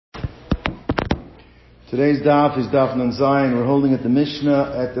Today's daf is daf Nun Zayin. We're holding at the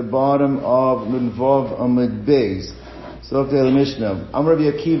Mishnah at the bottom of Nun Vav Amud Beis. So after the Mishnah, I'm Rabbi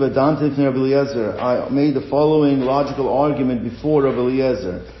Akiva, Dante from Rabbi Eliezer. I made the following logical argument before Rabbi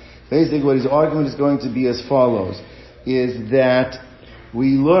Eliezer. Basically, what his argument is going to be as follows: is that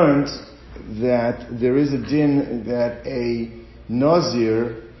we learned that there is a din that a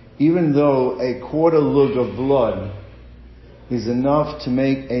Nazir, even though a quarter lug of blood is enough to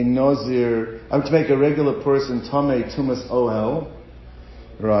make a Nazir, to make a regular person Tamei Tumas Ohel,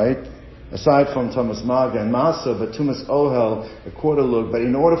 right? Aside from Tumas Maga and Masa, but Tumas Ohel, a quarter lug. But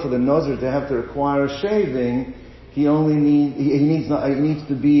in order for the Nazir to have to require shaving, he needs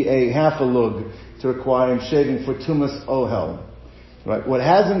to be a half a lug to require him shaving for Tumas Ohel. Right? What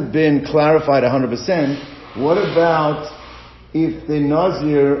hasn't been clarified 100%, what about if the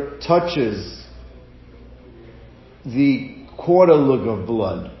Nazir touches the quarter lug of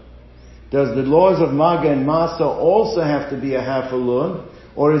blood? Does the laws of Maga and Masa also have to be a half a lug,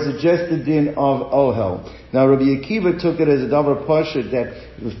 or is it just the din of Ohel? Now Rabbi Akiva took it as a davar pashut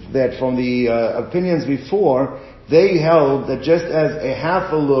that from the opinions before, they held that just as a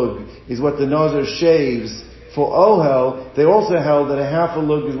half a lug is what the Nazir shaves for Ohel, they also held that a half a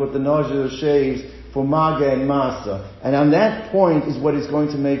lug is what the Nazir shaves for Maga and Masa. And on that point is what is going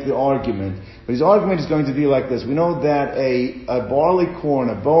to make the argument. But his argument is going to be like this. We know that a barley corn,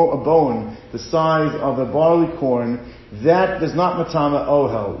 a bone the size of a barley corn, that does not matama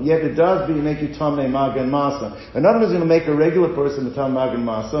ohel. Yet it does make you tamei Maga and Masa. And none of us is going to make a regular person matama Maga and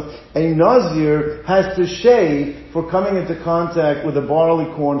Masa. A Nazir has to shave for coming into contact with a barley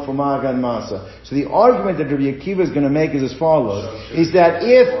corn for Maga and Masa. So the argument that Rabbi Akiva is going to make is as follows, is that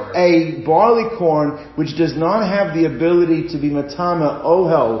if a barley corn, which does not have the ability to be matama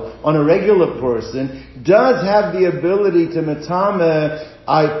ohel on a regular person, does have the ability to matama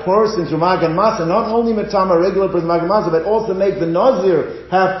a person through Maga and Masa, not only matama a regular person Maga and Masa, but also make the Nazir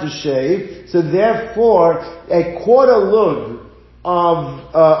have to shave. So therefore, a quarter lug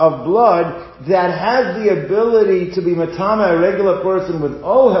of blood that has the ability to be matama a regular person with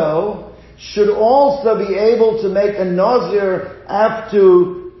ohel should also be able to make a Nazir have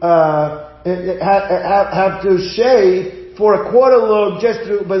to shave for a quarter lug just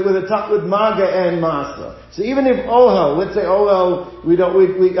through, but with Maga and Masa. So even if ohel, let's say ohel,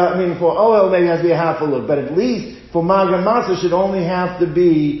 for ohel maybe it has to be a half a lug, but at least for Maga and Masa should only have to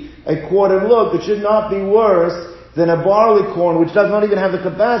be a quarter lug. It should not be worse than a barley corn, which does not even have the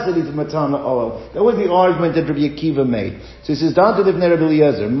capacity to matama ohel. That was the argument that Rabbi Akiva made. So he says, down to the Rabbi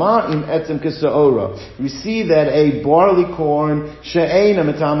Eliezer, ma im etzem kisaora. We see that a barley corn, she'eina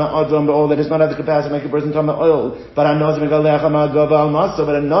matama adam be'ol, that does not have the capacity to make a person matama oil, but a nazir megalecha ma'gava al masa,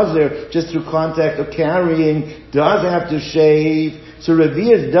 but a nazir, just through contact or carrying, does have to shave. So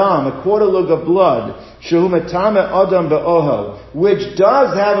revi'as dam, a quarter lug of blood, shehu matama adam be'ohel, which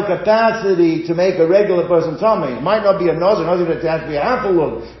does have a capacity to make a regular person tamei. It might not be a nazir has to be a half a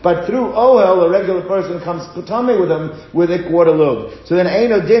lug, but through ohel, a regular person comes tamei with him with a quarter lug. So then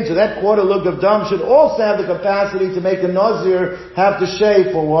eino din, so that quarter lug of dam should also have the capacity to make a nazir have to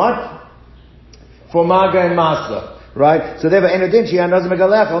shave for what? For Maga and Masa. Right? So therefore, eino din, she'an nazir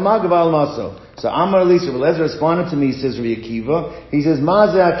megalech al Maga v'al Maso. So Amar Elisa, Eliezer responded to me, says Rabbi Akiva. He says,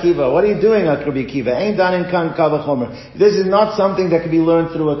 Mazeh Akiva, what are you doing, Rabbi Akiva? Ain't done in kan kal v'chomer. This is not something that can be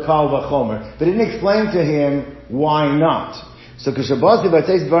learned through a kal v'chomer. But it didn't explain to him why not. So Kshabasi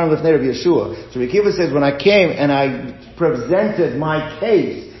b'atzeis dvarim lefnei Rabbi Yeshua. So Rabbi Akiva says, when I came and I presented my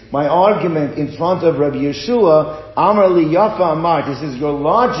case, my argument in front of Rabbi Yeshua, Amar li Yafa Amar, he says, your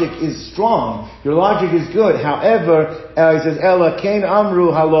logic is strong, your logic is good. However, he says, Ela Kain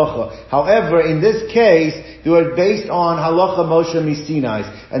Amru Halacha. However, in this case, they were based on Halacha Moshe Misinai.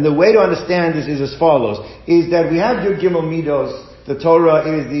 And the way to understand this is as follows, is that we have Yud Gimel Midos. The Torah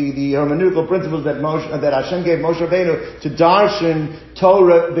is the hermeneutical principles that Hashem gave Moshe Rabbeinu to darshan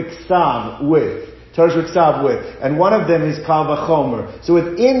Torah b'ksav with. And one of them is Kal V'chomer. So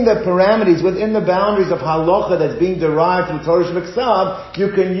within the parameters, within the boundaries of halacha that's being derived from Torah Shebeksav, you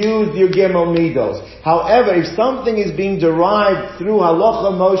can use your Gimel Midos. However, if something is being derived through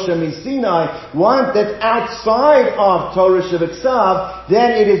halacha Moshe Misinai, one that's outside of Torah Shebeksav,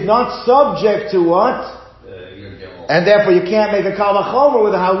 then it is not subject to what? And therefore you can't make a kal v'chomer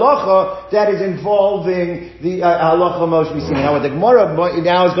with a halacha that is involving the halacha Moshe Messina. Now what the Gemara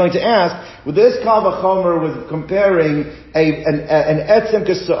now is going to ask, with this Kal V'chomer was comparing an etzem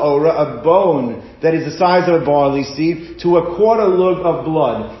k'sa'ora, a bone that is the size of a barley seed, to a quarter lug of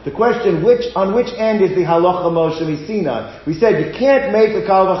blood. The question, on which end is the halacha Moshe Messina? We said you can't make a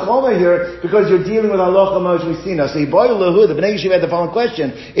Kal V'chomer here because you're dealing with halacha Moshe Messina. So the Bnei Yeshiva had the following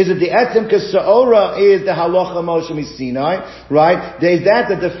question: is it the etzem k'sa'ora is the halacha Moshe Messina? Right? There's that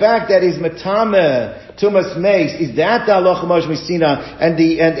the fact that is matame Tumas Meis, is that the halacha Moshe Messina? And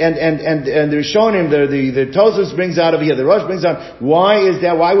the Rishonim, the Tosfos brings out over here, the Rosh brings out, why is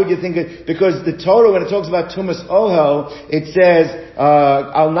that? Why would you think it? Because the Torah, when it talks about Tumas Ohel, it says,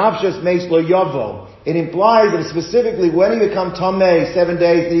 Al Nafshos Meis Lo Yavo. It implies that specifically when you become Tameh, 7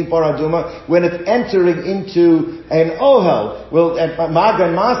 days, Paraduma, when it's entering into an Ohel. Well, at Maga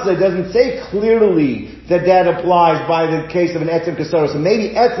and Masa, it doesn't say clearly that applies by the case of an Etzem Kesora. So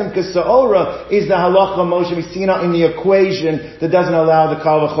maybe Etzem Kesora is the halacha Moshe Messina in the equation that doesn't allow the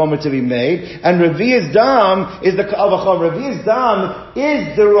Kal V'chomer to be made. And Revi'ez Dam is the Kal V'chomer. Revi'ez Dam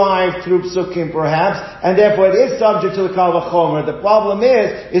is derived through Psukim perhaps, and therefore it is subject to the Kal V'chomer. The problem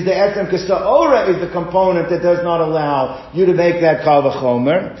is the Etzem Kesora is the component that does not allow you to make that Kal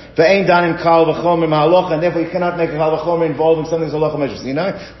V'chomer. Ve'ein dan in Kal V'chomer mahalocha, and therefore you cannot make a Kal V'chomer involving something that's halacha Moshe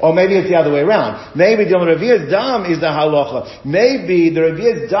Messina. Or maybe it's the other way around. Maybe the Revi'ez Dam is the halacha. Maybe the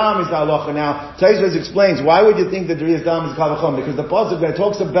Revi'ez Dam is the halacha. Now, Tosfos explains, why would you think that the Revi'ez Dam is Kal V'chomer? Because the pasuk when it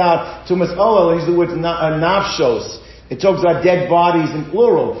talks about Tumas Ohel, it uses the word nafshos. It talks about dead bodies in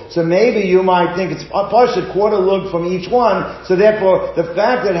plural. So maybe you might think it's a quarter lug from each one. So therefore, the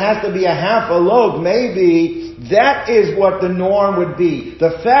fact that it has to be a half a lug, maybe that is what the norm would be.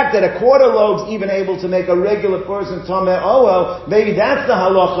 The fact that a quarter lug's even able to make a regular person Tameh Ohel, maybe that's the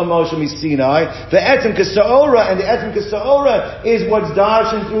halacha Moshe Messina. The Etzem Kesa'ora, and the Etzem Kesa'ora is what's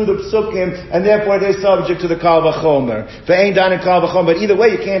darshan through the Psukim, and therefore they're subject to the Kal V'chomer. Ve'ein dan in Kal V'chomer. But either way,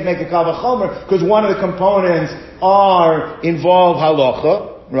 you can't make a Kal V'chomer, because one of the components are involved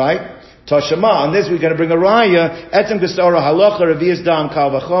halacha, right? Tashama. On this we're going to bring a raya. Etzem Kesora halacha, Revi'ez Dam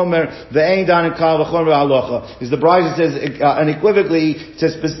Kal V'chomer, Ve'ein dan in Kal V'chomer halacha. Is the Brisa says unequivocally,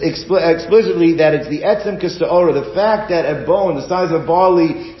 says explicitly that it's the Etzem Kesora, the fact that a bone the size of a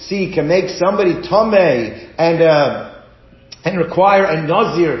barley seed can make somebody tameh and require a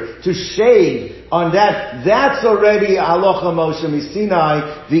Nazir to shave on that's already halacha Moshe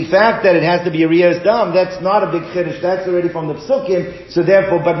Messina. The fact that it has to be a Revi'ez Dam, that's not a big chiddush, that's already from the Psukim, so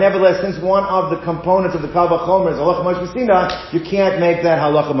therefore, but nevertheless, since one of the components of the Kal V'chomer is halacha Moshe Messina, you can't make that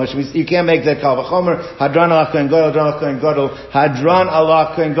halacha Moshe Messina, you can't make that Kal V'chomer, Hadran ala Kohen Gadol, Hadran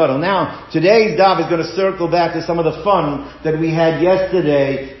ala Kohen Gadol. Now, today's daf is going to circle back to some of the fun that we had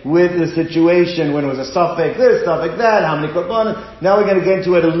yesterday with the situation when it was a suffix this, suffix that, how many korbanos. Now we're going to get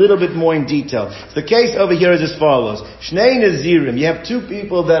into it a little bit more in detail. So the case over here is as follows. Shnei Nazirim. You have two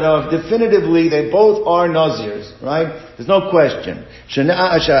people that are definitively, they both are Nazirs, right? There's no question.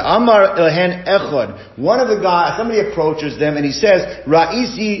 Amar Elhen Echad. One of the guys, somebody approaches them and he says,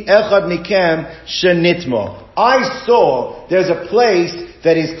 Ra'isi Echad Mikem Shenitmo. I saw there's a place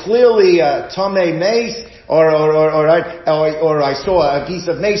that is clearly Tameh Meis, or I saw a piece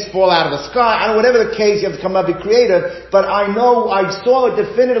of mace fall out of the sky. I don't know, whatever the case, you have to come up and be creative. But I know, I saw it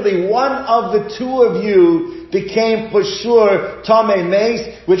definitively. One of the two of you became for sure Tameh Meis,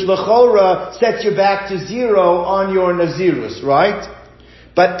 which L'chora sets you back to 0 on your Nazirus, right?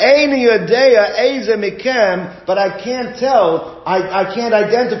 But Eini Yodeya Eze Mikem, but I can't tell, I can't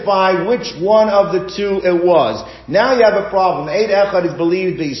identify which one of the two it was. Now you have a problem. Eid Echad is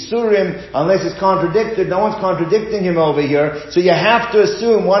believed to be Surim, unless it's contradicted. No one's contradicting him over here. So you have to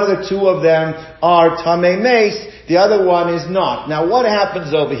assume one of the two of them are Tameh Meis, the other one is not. Now what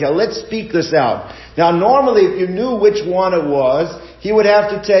happens over here? Let's speak this out. Now normally if you knew which one it was, he would have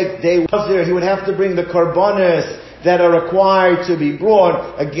to take, he would have to bring the Karbonis that are required to be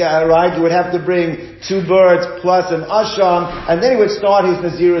brought, right? You would have to bring 2 birds plus an asham, and then he would start his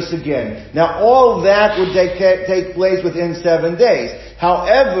Nazirus again. Now all that would take place within 7 days.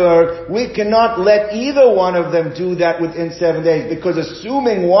 However, we cannot let either one of them do that within 7 days, because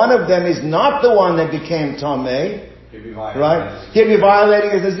assuming one of them is not the one that became Tameh, right? He'd be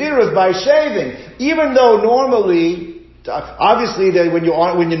violating his Nazirus by shaving. Even though normally, obviously, when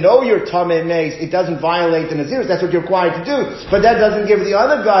you know you're Tameh Meis, it doesn't violate the Nazirus. That's what you're required to do. But that doesn't give the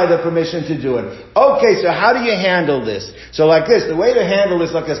other guy the permission to do it. Okay, so how do you handle this? So like this, the way to handle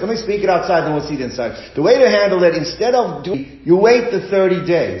this like this. Let me speak it outside, then we'll see it inside. The way to handle it, instead of you wait the 30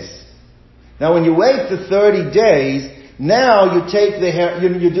 days. Now when you wait the 30 days, Now you take the hair,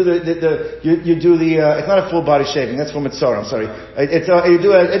 you do it's not a full body shaving, that's from Mitzvah, I'm sorry. It's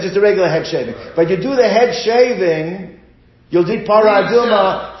just a regular head shaving. But you do the head shaving, you'll do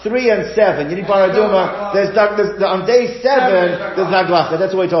Paraduma 3 and 7. You need Paraduma, on day 7, there's Taglacha.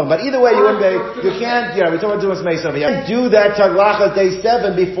 That's what we're talking about. Either way, you can't, we're talking about Dumas over here. You can't do that Taglacha day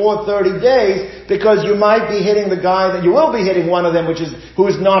 7 before 30 days, because you might be hitting the guy that you will be hitting one of them, who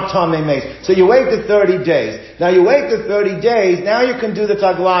is not Tamei Mace. So you wait the 30 days. Now you wait the 30 days, now you can do the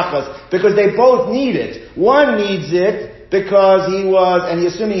Taglachas, because they both need it. One needs it, because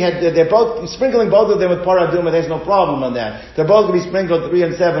they're both sprinkling both of them with paraduma. There's no problem on that. They're both going to be sprinkled 3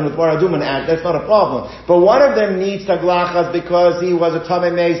 and 7 with paraduma. That's not a problem. But one of them needs taglachas because he was a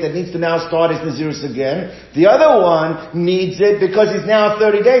tamei meis that needs to now start his nazirus again. The other one needs it because he's now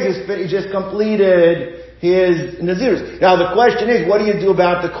 30 days. He just completed his nazirus. Now the question is, what do you do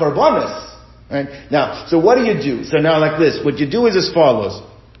about the korbanos? Right? Now, so what do you do? So now like this, what you do is as follows.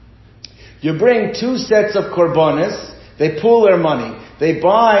 You bring 2 sets of korbanos. They pool their money. They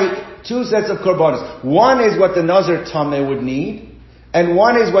buy 2 sets of korbanos. One is what the Nazir Tameh would need, and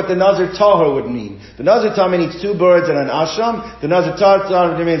one is what the Nazir Tahor would need. The Nazir Tameh needs 2 birds and an asham. The Nazir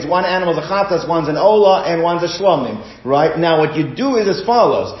Tahor means 1 animal, the chatas, one's an olah, and one's a shlomim. Right? Now what you do is as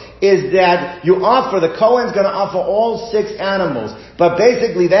follows, is that you offer, the Kohen's gonna offer all 6 animals. But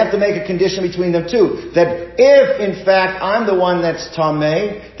basically they have to make a condition between them too. That if in fact I'm the one that's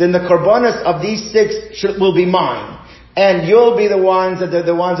Tameh, then the korbanos of these 6 will be mine. And you'll be the ones that the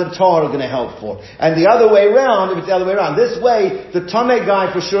Torah are going to help for. And the other way around, if it's the other way around, this way, the Tameh guy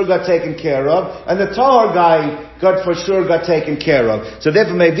for sure got taken care of, and the Torah guy got taken care of. So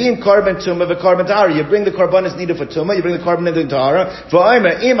therefore, maybe in korban tumah, the korban tahara, you bring the korbanos needed for tumah, you bring the korban needed for tahara. For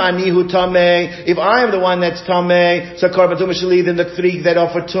im anihu tameh, if I am the one that's tameh, so korban tumah shali, then the 3 that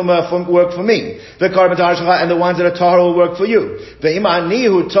offer tumah work for me. The korban tahara shali, and the ones that are tahara will work for you. The im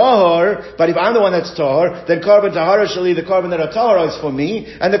anihu tahar, but if I'm the one that's tahar, then korban tahara shali, the korban that are tahara is for me,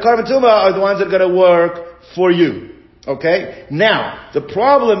 and the korban tumah are the ones that are going to work for you. Okay? Now, the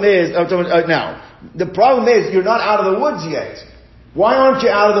problem is you're not out of the woods yet. Why aren't you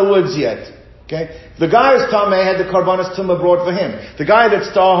out of the woods yet? Okay? The guy who's Tameh had the Karbanas Tumah brought for him. The guy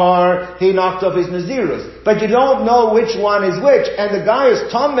that's Tahar, he knocked off his Nazirus. But you don't know which one is which. And the guy who's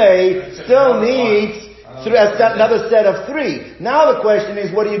Tameh still needs another set of 3. Now the question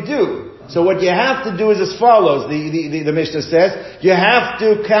is, what do you do? So what you have to do is as follows. The Mishnah says, you have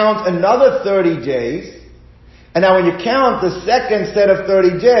to count another 30 days. And now when you count the second set of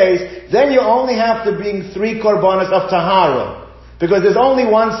 30 days, then you only have to bring 3 korbanos of tahara. Because there's only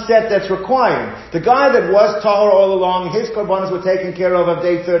one set that's required. The guy that was tahara all along, his korbanos were taken care of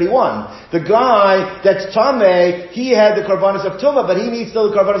day 31. The guy that's tameh, he had the korbanos of tumah, but he needs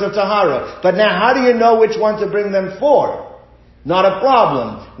still the korbanos of tahara. But now how do you know which one to bring them for? Not a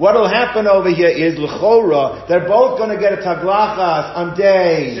problem. What will happen over here is, l'chora, they're both going to get a taglachas on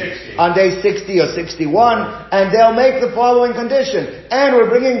day 60 or 61, and they'll make the following condition. And we're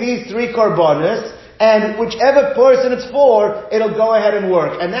bringing these 3 korbanos, and whichever person it's for, it'll go ahead and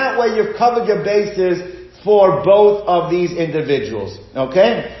work. And that way you've covered your bases for both of these individuals.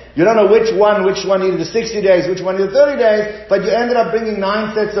 Okay? You don't know which one needed the 60 days, which one needed the 30 days, but you ended up bringing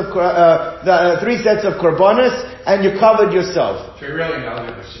 3 sets of korbanos, and you covered yourself. So you're really not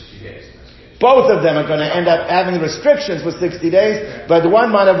for 60 days in this case. Both of them are going to end up having restrictions for 60 days, but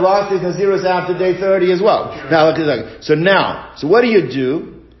one might have lost his Nazirus after day 30 as well. Sure. Now, so what do you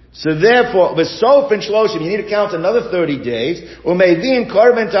do? So therefore, v'sof and shloshim, you need to count another 30 days, or maybe in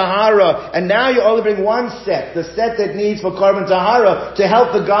korban tahara, and now you only bring one set, the set that needs for korban tahara, to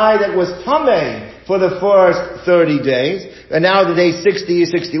help the guy that was tameh for the first 30 days, and now the day 60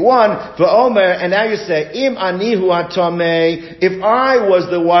 is 61, for Omer, and now you say, Im anihu ha-tameh, if I was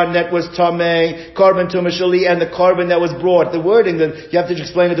the one that was tameh, korban tumah shali, and the korban that was brought, the wording, that you have to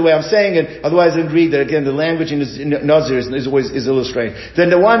explain it the way I'm saying it, otherwise I didn't read that. Again, the language in Nazir is a little strange. Then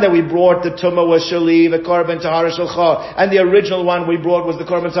the one that we brought, the tumah was shali, the korban tahara shalcha, and the original one we brought was the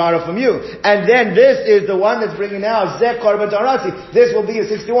korban tahara from you. And then this is the one that's bringing now, zeh korban taharasi. This will be a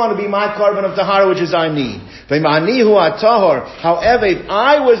 61, will be my korban of tahara, which is I need. However, if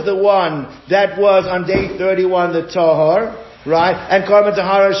I was the one that was on day 31 the tahar, right, and korban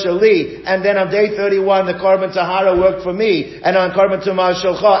tahara shali, and then on day 31 the korban tahara worked for me, and on korban tumah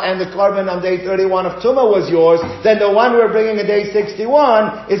shalcha, and the korban on day 31 of tumah was yours, then the one we're bringing on day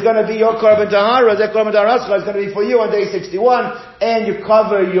 61 is going to be your korban tahara. That korban tahara is going to be for you on day 61, and you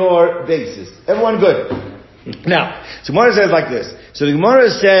cover your bases. Everyone good? Now, so Gemara says like this. So the Gemara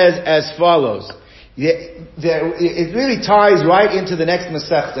says as follows. It really ties right into the next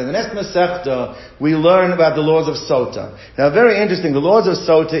Masechta. In the next Masechta, we learn about the laws of Sota. Now, very interesting. The laws of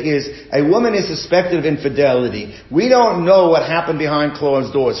Sota is a woman is suspected of infidelity. We don't know what happened behind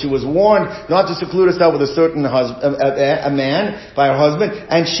closed doors. She was warned not to seclude herself with a certain a man by her husband,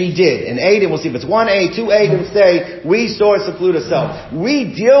 and she did. In 8, and we'll see if it's 1A, 2A, and say we saw her seclude herself.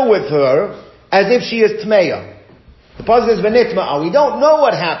 We deal with her as if she is Tmeya. The pasuk says v'nitma'a. We don't know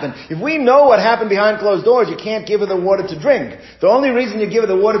what happened. If we know what happened behind closed doors, you can't give her the water to drink. The only reason you give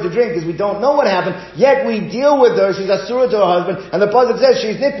her the water to drink is we don't know what happened, yet we deal with her, she's asura to her husband, and the pasuk says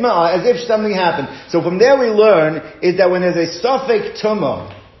she's nitma'a, as if something happened. So from there we learn is that when there's a suffix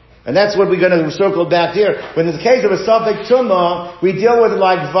tumah, and that's what we're going to circle back here. When there's a case of a suffix tumah, we deal with it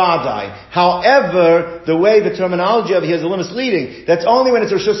like vadai. However, the way the terminology of it here is a little misleading. That's only when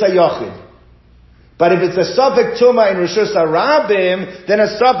it's Rishus HaYachid. But if it's a suffix tumah in Rishus HaRabim, then a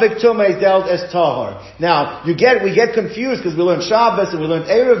suffix tumah is dealt as tahor. Now, we get confused because we learned Shabbos and we learned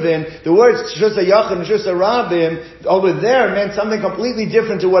Eruvin. The words Rishus HaYachid and Rishus HaRabim over there meant something completely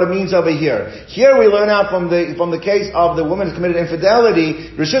different to what it means over here. Here we learn out from the case of the woman who committed infidelity.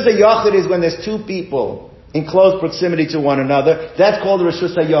 Rishus HaYachid is when there's two people in close proximity to one another. That's called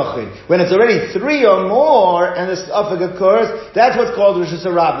Rishus HaYachid. When it's already 3 or more and the suffix occurs, that's what's called Rishus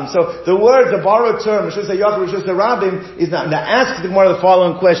HaRabim. So the word, the borrowed term, Rishus HaYachid, Rishus HaRabim, is not. Now ask the Gemara the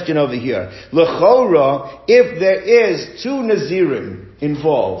following question over here. L'chora, if there is 2 Nazirim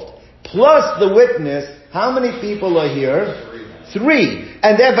involved, plus the witness, how many people are here? 3.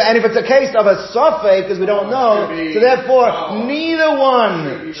 And if it's a case of a suffix, because we don't know, so therefore, neither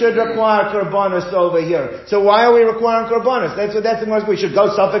one should require korbanos over here. So why are we requiring korbanos? That's the Gemara's. We should go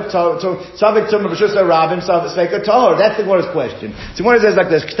suffix tumah b'shus harabim suffix tahor. That's the Gemara's question. So Gemara says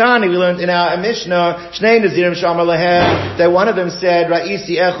like this. Ktani, we learned in our Mishnah, Shnei Nazirim Shamar Lahem, that one of them said,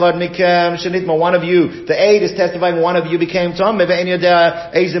 Ra'isi echad mikem shenitma, one of you, the aid is testifying one of you became tameh ve'en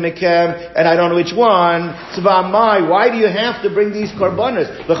yodea eze mikem, and I don't know which one. So why do you have to bring these korbanos? That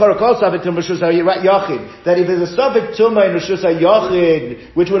if there's a suffix tumah in Rishus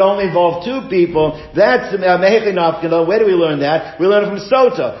HaYachid, which would only involve 2 people, that's mehechinafkila. Where do we learn that? We learn it from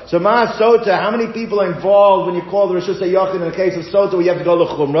Sota. So Sota, how many people are involved when you call the Rishus HaYachid? In the case of Sota, we have to go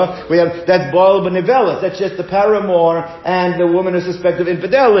l'chumrah. That's Baal b'Nevelas. That's just the paramour and the woman who's suspected of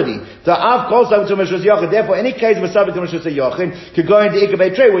infidelity. So Av calls suffix tumah Rishus HaYachid. Therefore, any case of a suffix tumah Rishus HaYachid could go into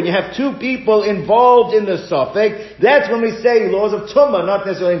Ikabei Trey. When you have 2 people involved in the suffix, that's when we say laws of tumah, not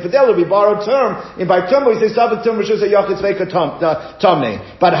necessarily infidelity. We borrow term, and by tumah we say suffix tumah Rishus HaYachid sveika tameh.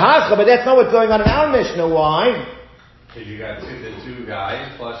 But that's not what's going on in our Mishnah. Why? Because you got the 2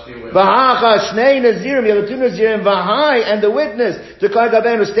 guys plus the witness. V'hacha shnei nazirim, you have the 2 nazirim, v'hai, and the witness, the kol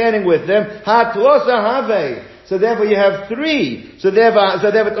gabeinu standing with them, hatlosa have. So therefore you have 3. So therefore,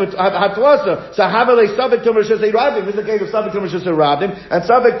 hatlosa. So havele suffix tumah Rishus HaRabim. This is the case of suffix tumah Rishus HaRabim. And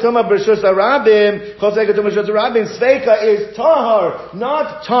suffix tumah Rishus HaRabim, chol sveika tumah Rishus HaRabim, sveika is tahar,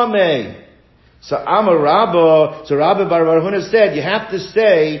 not tameh. So Amar Rabba, so Rabbi Bar Barhuna said, you have to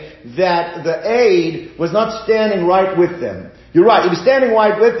say that the aid was not standing right with them. You're right, if he's standing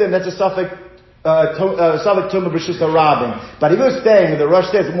right with them, that's a suffix tumah b'shus harabim. But if he was staying, the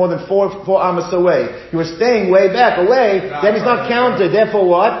Rosh says, more than 4 amas away, he was staying way back away, then he's not counted. Therefore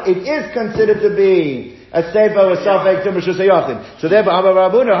what? It is considered to be a seifa was suffix tumah b'shus hayachid. So therefore, Amar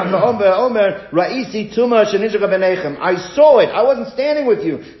Rabuna, Omer, Ra'isi tumah shenizraka b'neichem. I saw it. I wasn't standing with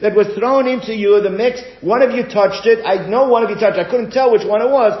you. That was thrown into you, the mix. One of you touched it. I know one of you touched it. I couldn't tell which one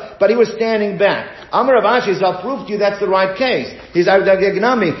it was, but he was standing back. Amar Rav Ashi, I'll prove to you that's the right case. He says, I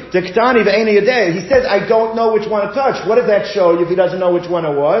don't know which one to touch. What does that show you if he doesn't know which one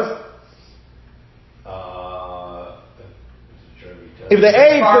it was? If the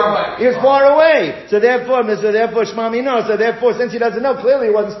aid is far away, so therefore Shmami no. So therefore, since he doesn't know, clearly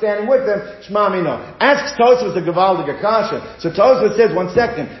he wasn't standing with them. Shmami no. Asks Tosfos the Gavaldiga Kasha. So Tosfos says, 1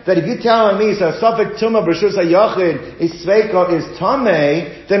 second, that if you're telling me so suffix tumah b'shus hayachid is sveika is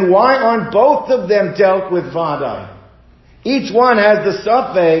tameh, then why aren't both of them dealt with vadai? Each one has the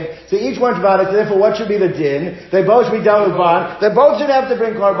suffix, so each one's vadai. So therefore, what should be the din? They both should be dealt with vad. They both should have to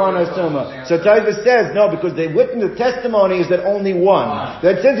bring karbanos tumah. So Tosfos says no, because the testimony is that only one.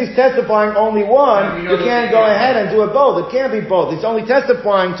 That since he's testifying only one, you can't go ahead and do it both. It can't be both. It's only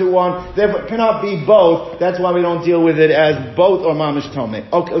testifying to one. Therefore, it cannot be both. That's why we don't deal with it as both or mamish tomei.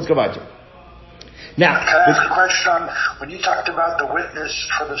 Okay, let's go back to it. Now, the question, when you talked about the witness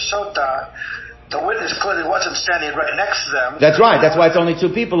for the sota, the witness clearly wasn't standing right next to them. That's right. That's why it's only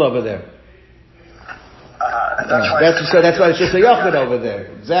 2 people over there. That's why it's just a yachid over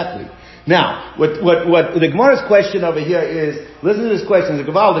there. Exactly. Now, what the Gemara's question over here is, listen to this question, it's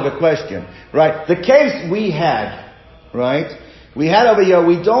a Gavaldic question, right? The case we had, right? We had over here,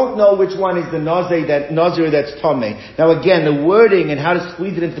 we don't know which one is the Nazir that's Tomei. Now again, the wording and how to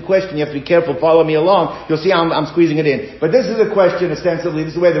squeeze it into the question, you have to be careful, follow me along, you'll see how I'm squeezing it in. But this is a question, ostensibly,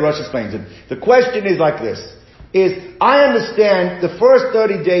 this is the way the Rosh explains it. The question is like this, I understand the first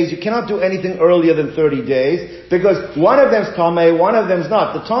 30 days, you cannot do anything earlier than 30 days, because one of them's Tomei, one of them's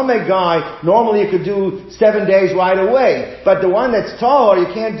not. The Tomei guy, normally you could do 7 days right away, but the one that's Tahor, you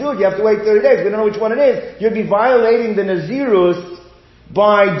can't do it, you have to wait 30 days, we don't know which one it is. You'd be violating the Nazirus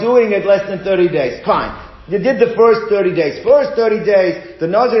by doing it less than 30 days. Fine. You did the first 30 days. First 30 days, the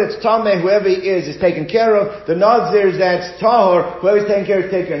Nazir that's Tameh, whoever he is taken care of. The Nazir that's Tahor, whoever's taken care of,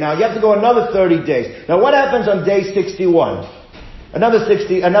 is taken care of. Now, you have to go another 30 days. Now, what happens on day 61? Another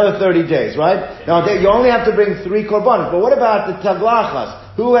 30 days, right? Now, you only have to bring 3 korbanos. But what about the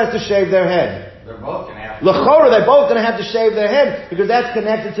taglachas? Who has to shave their head? They're both going to have to. L'chora, they're both going to have to shave their head because that's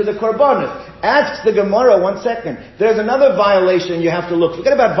connected to the korbanos. Asks the Gemara, 1 second. There's another violation you have to look.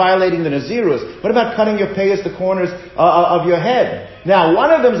 Forget about violating the Nazirus. What about cutting your payas, the corners of your head? Now,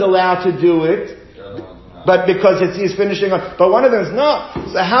 one of them's allowed to do it, but because he's finishing on, but one of them's not.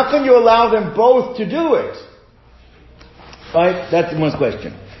 So how can you allow them both to do it? Right? That's one's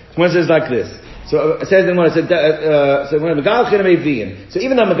question. One says like this. So it says in one, so even though Megalchim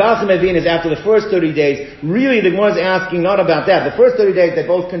Evin is after the first 30 days, really the Gemara is asking not about that. The first 30 days they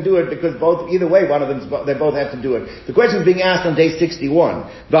both can do it because either way one of them, they both have to do it. The question is being asked on day 61.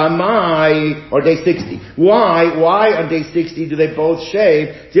 Or day 60. Why on day 60 do they both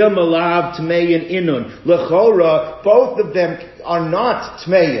shave? Both of them are not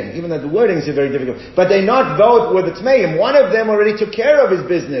Tmeim, even though the wording is very difficult. But they not both were the Tmeim. One of them already took care of his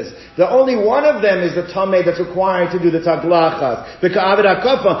business. The only one of them is the Tameh that's required to do the Taglachas.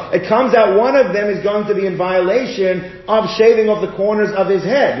 It comes out one of them is going to be in violation of shaving off the corners of his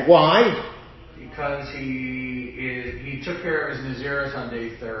head. Why? Because he took care of his Naziris on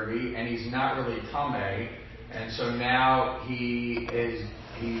day 30, and he's not really Tameh, and so now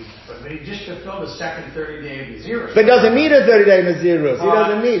but he just fulfilled the second 30-day of Nazirus. But he doesn't need a 30-day Nazirus. He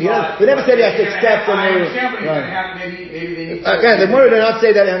doesn't need. We never said he has to accept a new. Maybe they need. Again, the Gemara did not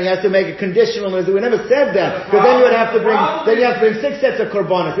say that, and he has to make a conditional Nazir. We never said that. Because then you would have to bring. Then you have to bring 6 sets of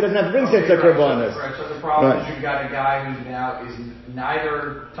korbanos. He doesn't have to bring 6 sets of korbanos. Right. So the problem is you've got a guy who now is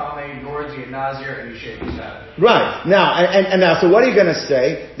neither Tameh nor is he a Nazir, and he's shaving his head. Right. Now, and now, so what are you going to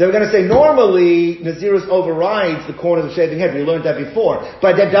say? They're going to say normally Nazirus overrides the corners of shaving head. We learned that before,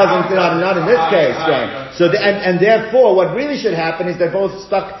 but that doesn't not in this case. Right. So and therefore, what really should happen is they're both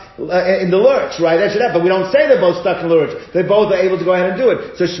stuck in the lurch. Right. That should happen. But we don't say they're both stuck in the lurch. They both are able to go ahead and do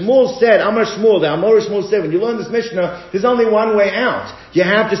it. So Shmuel said, Amar Shmuel, the Amor Shmuel said, when you learn this Mishnah, there's only one way out. You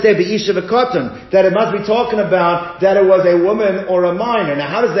have to say Be'isha v'koton, that it must be talking about that it was a woman or a minor. Now,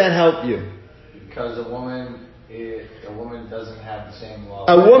 how does that help you? Because a woman doesn't have the same law.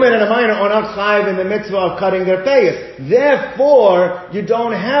 A woman and a minor are not chayiv in the mitzvah of cutting their payas. Therefore, you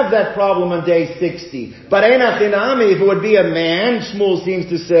don't have that problem on day 60. But Einachinami, if it would be a man, Shmuel seems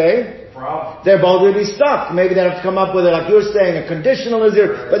to say, they're both going to be stuck. Maybe they have to come up with it, like you're saying, a conditional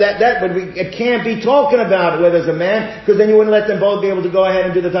Nazir. But it can't be talking about whether it's a man, because then you wouldn't let them both be able to go ahead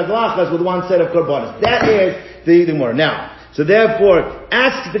and do the taglachas with one set of korbanos. That is the Gemara. Now, so therefore,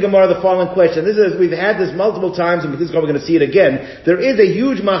 ask the Gemara the following question. We've had this multiple times, and with this we're going to see it again. There is a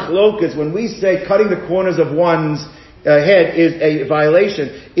huge machlokas when we say cutting the corners of one's head is a violation.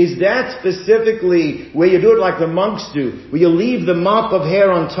 Is that specifically where you do it like the monks do, where you leave the mop of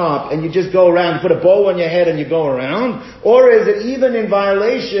hair on top and you just go around, you put a bowl on your head and you go around? Or is it even in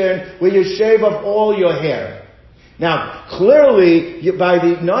violation where you shave off all your hair? Now, clearly, by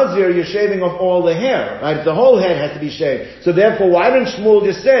the Nazir, you're shaving off all the hair, right? The whole head has to be shaved. So therefore, why didn't Shmuel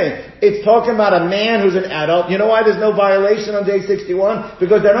just say, it's talking about a man who's an adult? You know why there's no violation on day 61?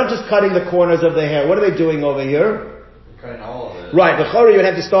 Because they're not just cutting the corners of the hair. What are they doing over here? Cutting all of it. Right, the chori you'd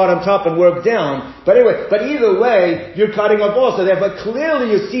have to start on top and work down. But anyway, either way, you're cutting off also there. But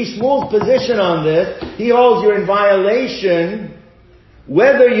clearly you see Shmuel's position on this. He holds you're in violation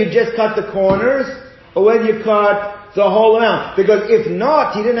whether you just cut the corners or whether you cut the whole amount. Because if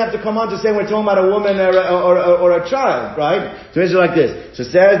not, he didn't have to come on to say we're talking about a woman or a child, right? So it's like this. So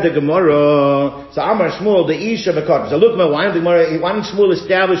says the Gemara, so Amar Shmuel, the Isha V'Kot. So look, why didn't Shmuel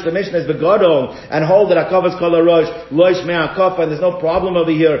establish the Mishnah as V'Godol and hold that Akavas Kol HaRosh, Loish Me'Akaf, and there's no problem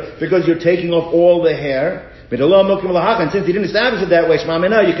over here because you're taking off all the hair? And since he didn't establish it that way,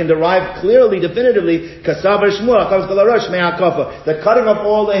 you can derive clearly, definitively, that cutting off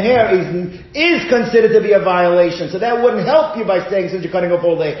all the hair is considered to be a violation. So that wouldn't help you by saying since you're cutting off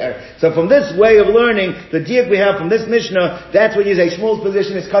all the hair. So from this way of learning, the diuk we have from this Mishnah, that's when you say Shmuel's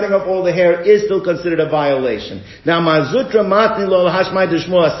position is cutting off all the hair is still considered a violation. Now, Marzutra matni lo hashmai de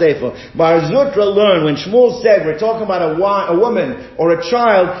Shmuel aseifa. Marzutra learned when Shmuel said we're talking about a woman or a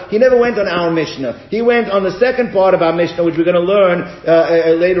child, he never went on our Mishnah. He went on the second part of our Mishnah, which we're going to learn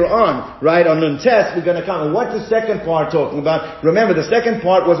later on, right? On Nun Tes, we're going to come. What's the second part talking about? Remember, the second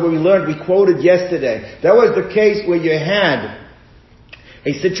part was what we learned, we quoted yesterday. That was the case where you had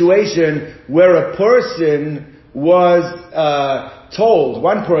a situation where a person was told,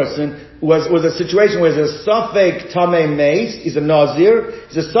 one person was a situation where there's a Safek Tamei Meis, he's a Nazir,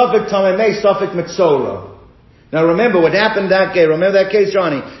 he's a Safek Tamei Meis, Safek Metzora. Now remember what happened that day. Remember that case,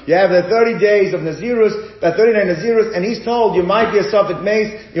 Johnny? You have the 30 days of Nazirus, 39 Nazirus, and he's told you might be a Safek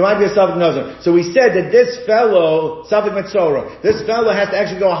Meis, you might be a Safek Nazir. So we said that this fellow, Safek Metzora, this fellow has to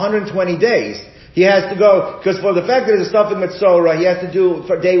actually go 120 days. He has to go, because for the fact that it's a Safek Metzora, he has to do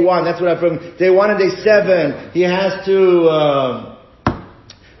for day 1, that's what I'm from, day 1 and day 7, he has to,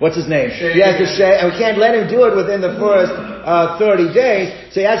 what's his name? He has to shave, and we can't let him do it within the first 30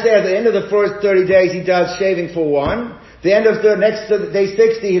 days. So he actually, at the end of the first 30 days, he does shaving for 1. The end of the next day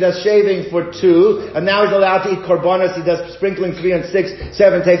 60, he does shaving for 2, and now he's allowed to eat korbanos. He does sprinkling 3 and 6,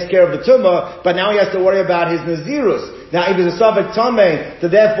 7 takes care of the tumah, but now he has to worry about his nazirus. Now, if he's a Safek Tamei, so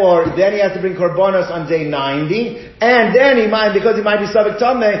therefore, then he has to bring korbanos on day 90, and then because he might be Safek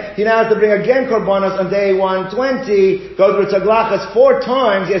Tamei, he now has to bring again korbanos on day 120, go through taglachas 4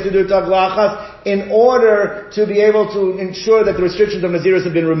 times, he has to do taglachas in order to be able to ensure that the restrictions of Nazirus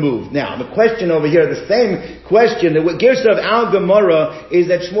have been removed. Now, the question over here, the same question, the Girsa of Al Gemara is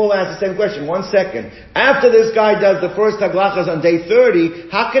that Shmuel asked the same question. 1 second. After this guy does the first taglachas on day 30,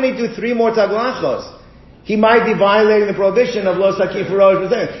 how can he do 3 more taglachas? He might be violating the prohibition of Lo Sakif Rosh.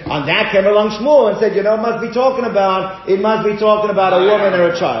 On that came along Shmuel and said, it must be talking about a woman or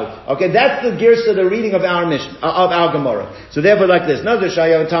a child. Okay, that's the Girsa, the reading of our Mishnah, of our Gemara. So therefore like this, Nazir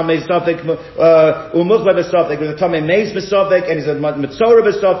Shaya Tamei Safek, Umuchba Besafek, with a Tamei Meis Besafek, and he's a Metzora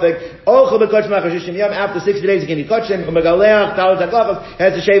Besafek, Ochel Bekoch Machashishim Yam, after 60 days he can eat Kochim, Megaleach, Talat HaKlachos,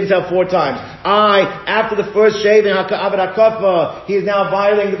 has to shave himself 4 times. After the first shaving, Avad HaKafa, he is now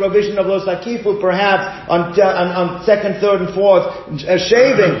violating the prohibition of Lo Sakifu, perhaps, on second, third, and fourth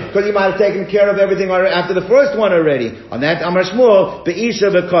shaving, because he might have taken care of everything after the first one already. On that, Amar Shmuel, Be'isha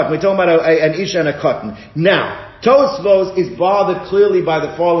Be'katan. We're talking about an Isha and a cotton. Now, Tosfos is bothered clearly by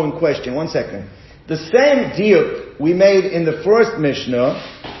the following question. 1 second. The same diuk we made in the first Mishnah,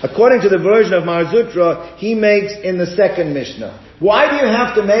 according to the version of Marzutra, he makes in the second Mishnah. Why do you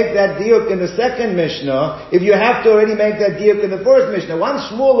have to make that diuk in the second Mishnah if you have to already make that diuk in the first Mishnah? Once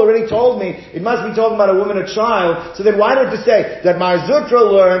Shmuel already told me it must be talking about a woman or child, so then why don't you say that Marzutra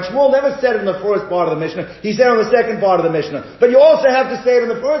learned, Shmuel never said it in the first part of the Mishnah, he said it in the second part of the Mishnah. But you also have to say it in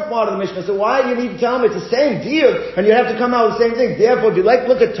the first part of the Mishnah, so why do you need to tell me it's the same diuk and you have to come out with the same thing? Therefore, if you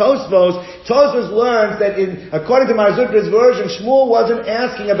look at Tosfos, Tosfos learns that according to Marzutra's version, Shmuel wasn't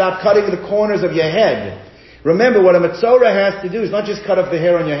asking about cutting the corners of your head. Remember, what a Metzora has to do is not just cut off the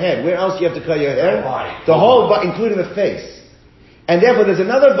hair on your head. Where else do you have to cut your hair? The whole body, including the face. And therefore there's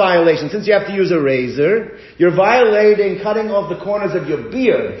another violation. Since you have to use a razor, you're violating cutting off the corners of your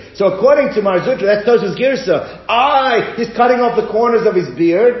beard. So according to Marzutra, that's Tosfos Girsa. He's cutting off the corners of his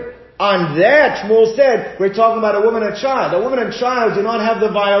beard. On that, Shmuel said, we're talking about a woman and a child. A woman and child do not have the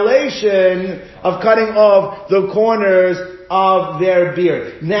violation of cutting off the corners of their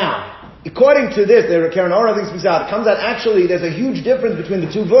beard. Now, according to this, Karen Ora thinks it comes out actually there's a huge difference between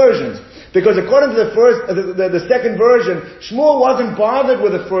the 2 versions. Because according to the second version, Shmuel wasn't bothered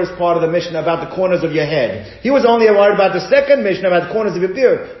with the first part of the Mishnah about the corners of your head. He was only worried about the second Mishnah about the corners of your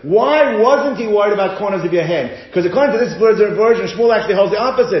beard. Why wasn't he worried about corners of your head? Because according to this version, Shmuel actually holds the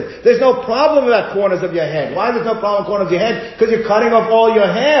opposite. There's no problem about corners of your head. Why there's no problem with corners of your head? Because you're cutting off all your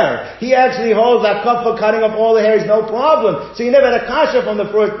hair. He actually holds that cup for cutting off all the hair is no problem. So you never had a kasha from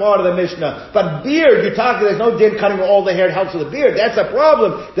the first part of the Mishnah. But beard, there's no din cutting all the hair helps with the beard. That's a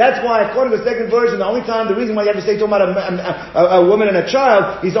problem. That's why according to the second version, the reason why you have to say talking about a woman and a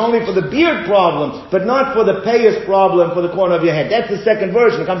child is only for the beard problem, but not for the payas problem for the corner of your head. That's the second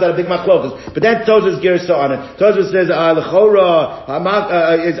version. It comes out of big machlokas. But then Tosfos Girsa on it. Tosfos says, l'chora,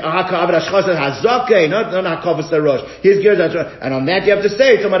 is haka aved ashchasa hazake, not hakavas harosh. His Girsa, and on that you have to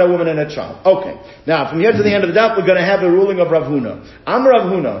say talking about a woman and a child. Okay. Now, from here to the end of the daf, we're going to have the ruling of Rav Huna. Am Rav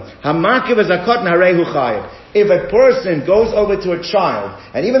Huna, If a person goes over to a child,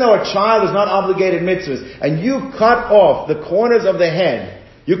 and even though a child is not obligated mitzvahs, and you cut off the corners of the head,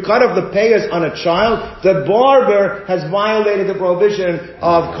 you cut off the payas on a child, the barber has violated the prohibition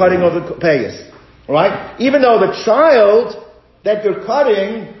of cutting off the payas. Right? Even though the child that you're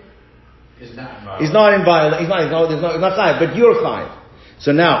cutting is not in violation, he's not chayav, but you're chayav.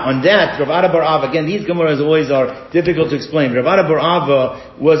 So now, on that, Rav Ada bar Ava, again, these Gemaras always are difficult to explain. Rav Ada bar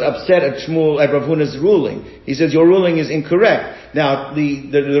Ava was upset at Rav Huna's ruling. He says, your ruling is incorrect. Now,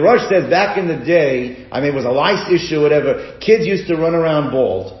 the Rosh says back in the day, it was a lice issue, whatever, kids used to run around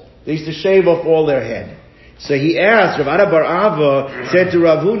bald. They used to shave off all their head. So he asked, Rav Ada bar Ava said to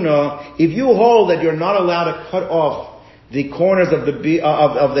Rav Huna, if you hold that you're not allowed to cut off the corners of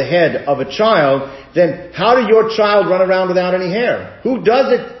the head of a child, then how did your child run around without any hair? Who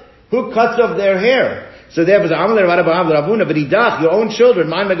does it? Who cuts off their hair? So therefore, your own children,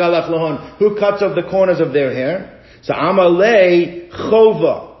 who cuts off the corners of their hair? So Amalei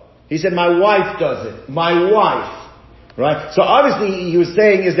Chova. He said, my wife does it. My wife. Right? So obviously he was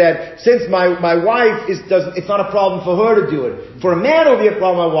saying is that since my wife it's not a problem for her to do it. For a man it will be a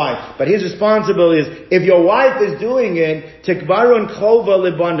problem with my wife. But his responsibility is, if your wife is doing it, tikbarun chova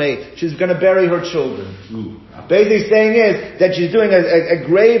libane, she's going to bury her children. Basically saying is that she's doing a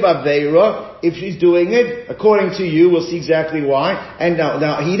grave aveira. If she's doing it, according to you, we'll see exactly why. And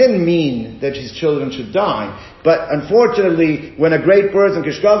now he didn't mean that his children should die. But unfortunately, when a great person,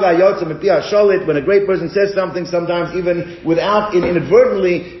 when a great person says something, sometimes even without,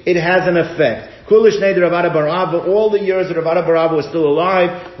 inadvertently, it has an effect. All the years that Rav Ada bar Ava was still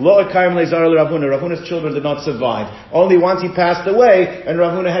alive, Rav Huna's children did not survive. Only once he passed away, and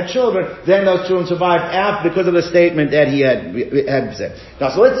Rav Huna had children, then those children survived after, because of the statement that he had said.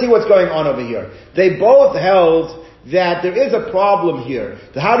 Now, so let's see what's going on over here. They both held that there is a problem here.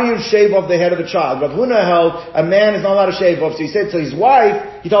 How do you shave off the head of a child? Rav Huna held a man is not allowed to shave off, so he said to his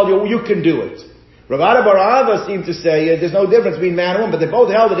wife, he told you can do it. Rav Ada bar Ava seemed to say there's no difference between man and woman, but they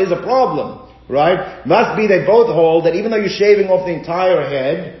both held it is a problem. Right? Must be they both hold that even though you're shaving off the entire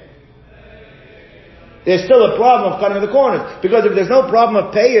head, there's still a problem of cutting the corners. Because if there's no problem of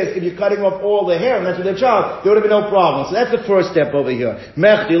payas, if you're cutting off all the hair, and that's with their child, there would have been no problem. So that's the first step over here.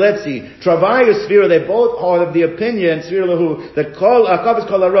 Mechti, let's see. Travayu Sphira, they both are of the opinion, Sphira Lahu, that Akav is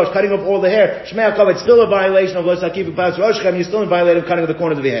called a rosh, cutting off all the hair. Shmei Akav, it's still a violation of Lo Sakifu Pas Roshchem, you're still in violation of cutting off the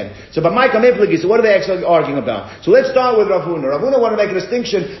corners of your head. So, but Mike Amifligi, so what are they actually arguing about? So let's start with Rav Huna. Rav Huna wanted to make a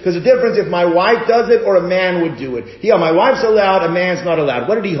distinction, because the difference if my wife does it or a man would do it. Yeah, my wife's allowed, a man's not allowed.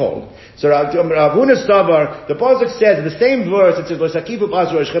 What did he hold? So Rav Huna Stavar, the pasuk says in the same verse, it says,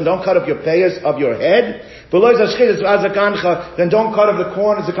 don't cut off your payas of your head, then don't cut off the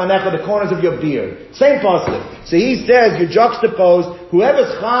corners of your beard. Same pasuk. So he says, you juxtapose,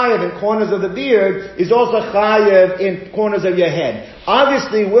 whoever's chayav in corners of the beard is also chayav in corners of your head.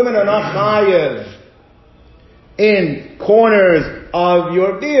 Obviously, women are not chayav in corners of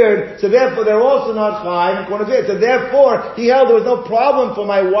your beard, so therefore they're also not chayav in corners of your beard. So therefore, he held there was no problem for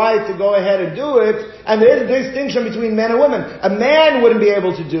my wife to go ahead and do it, and there is a distinction between men and women. A man wouldn't be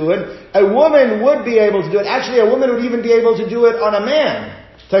able to do it, a woman would be able to do it. Actually, a woman would even be able to do it on a man,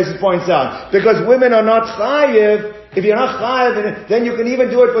 Taisus points out, because women are not chayav. If you're not chayav, then you can even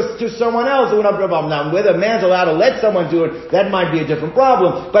do it to someone else. Now, whether a man's allowed to let someone do it, that might be a different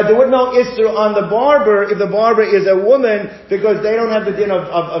problem. But there would no issur on the barber if the barber is a woman, because they don't have the din of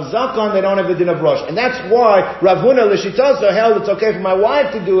zakon, they don't have the din of rosh. And that's why Rav Huna l'shitasa held it's okay for my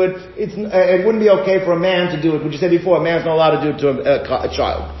wife to do it. It wouldn't be okay for a man to do it. Which you said before, a man's not allowed to do it to a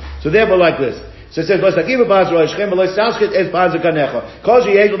child. So therefore, like this. So it says, anyone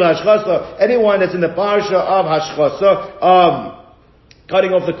that's in the parsha of hashchasa, of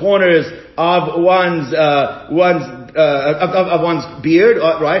cutting off the corners of one's beard,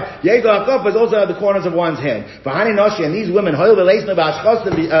 right? Yegla Akaf is also at the corners of one's head. V'hani Noshi, and these women,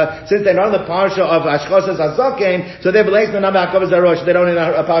 since they're not in the parsha of Hashchasas Hazaken, so they're Beleisna Nama Akavas Arosh, they don't in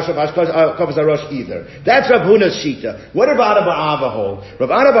a parsha of Akavas Arosh either. That's Rav Huna's Shita. What did Rav Ada bar Ava hold? Rav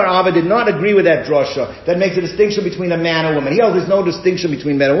Ada bar Ava did not agree with that drasha that makes a distinction between a man and a woman. He held there's no distinction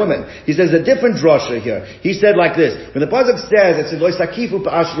between men and women. He says a different drasha here. He said like this, when the pasuk says, it says, Lo Sakifu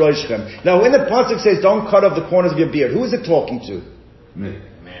Pa'ash Roshchem. Now when the pasuk says, don't cut off the corners of your beard, who is it talking to? Man.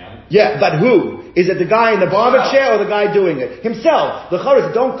 Yeah, but who? Is it the guy in the barber chair or the guy doing it? Himself. The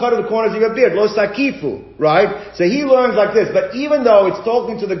charis, don't cut off the corners of your beard. Lo sakifu. Right? So he learns like this. But even though it's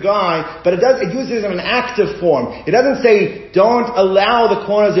talking to the guy, but it uses it in an active form. It doesn't say, don't allow the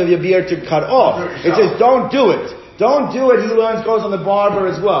corners of your beard to cut off. It says, don't do it. don't do it, he learns, goes on the barber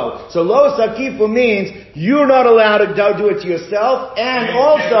as well. So lo sakifu means you're not allowed to do it to yourself, and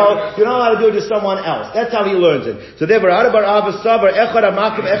also you're not allowed to do it to someone else. That's how he learns it. So they're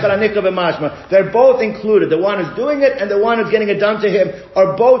both included. The one who's doing it and the one who's getting it done to him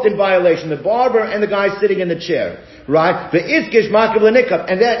are both in violation. The barber and the guy sitting in the chair. Right? The iskish makib lenikab.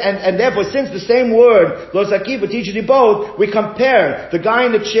 And therefore, since the same word, lo sakifu, teaches you both, we compare the guy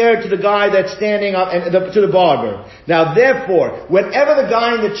in the chair to the guy that's standing up and to the barber. Now therefore, whenever the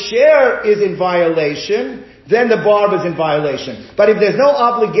guy in the chair is in violation, then the barber's in violation. But if there's no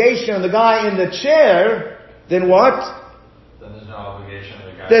obligation on the guy in the chair, then what? Then there's no obligation on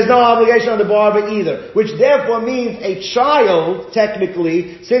the guy. There's no obligation on the barber either. Which therefore means a child,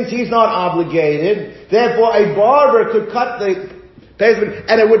 technically, since he's not obligated, therefore a barber could cut the payment,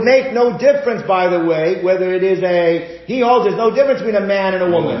 and it would make no difference, by the way, whether it is he holds there's no difference between a man and a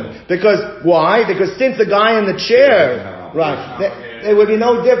woman. Because, why? Because since the guy in the chair, right, there would be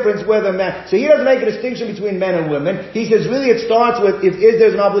no difference whether man. So he doesn't make a distinction between men and women. He says really it starts with if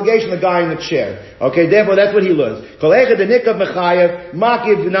there's an obligation, the guy in the chair. Okay, therefore that's what he learns. If the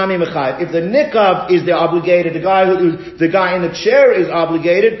nikab is the obligated, the guy in the chair is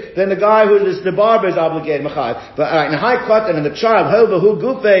obligated, then the guy who is the barber is obligated. But in high cotton and the child,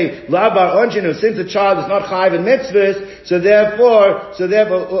 since the child is not chayiv in mitzvahs, so therefore he's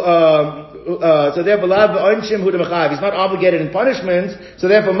not obligated in punishments, so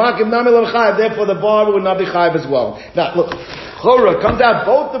therefore therefore the barber would not be chayiv as well. Now look, Chora comes out,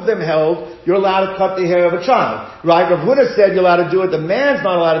 both of them held you're allowed to cut the hair of a child. Right? Rav Huna said you're allowed to do it, the man's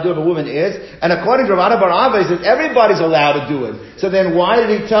not allowed to do it, the woman is. And according to Rav Bar Abba, he says everybody's allowed to do it. So then why did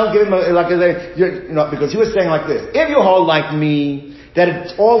he give him because he was saying like this, if you hold like me, that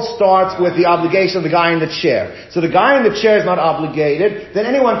it all starts with the obligation of the guy in the chair. So the guy in the chair is not obligated, then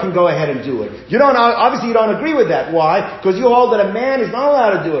anyone can go ahead and do it. Obviously you don't agree with that. Why? Because you hold that a man is not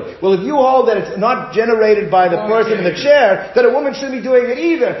allowed to do it. Well, if you hold that it's not generated by the person in the chair, then a woman shouldn't be doing it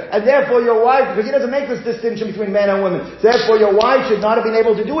either. And therefore your wife, because he doesn't make this distinction between men and women, therefore your wife should not have been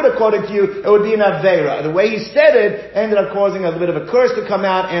able to do it according to you, it would be an aveira. The way he said it ended up causing a bit of a curse to come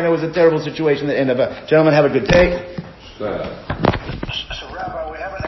out, and it was a terrible situation that ended up. Gentlemen, have a good day.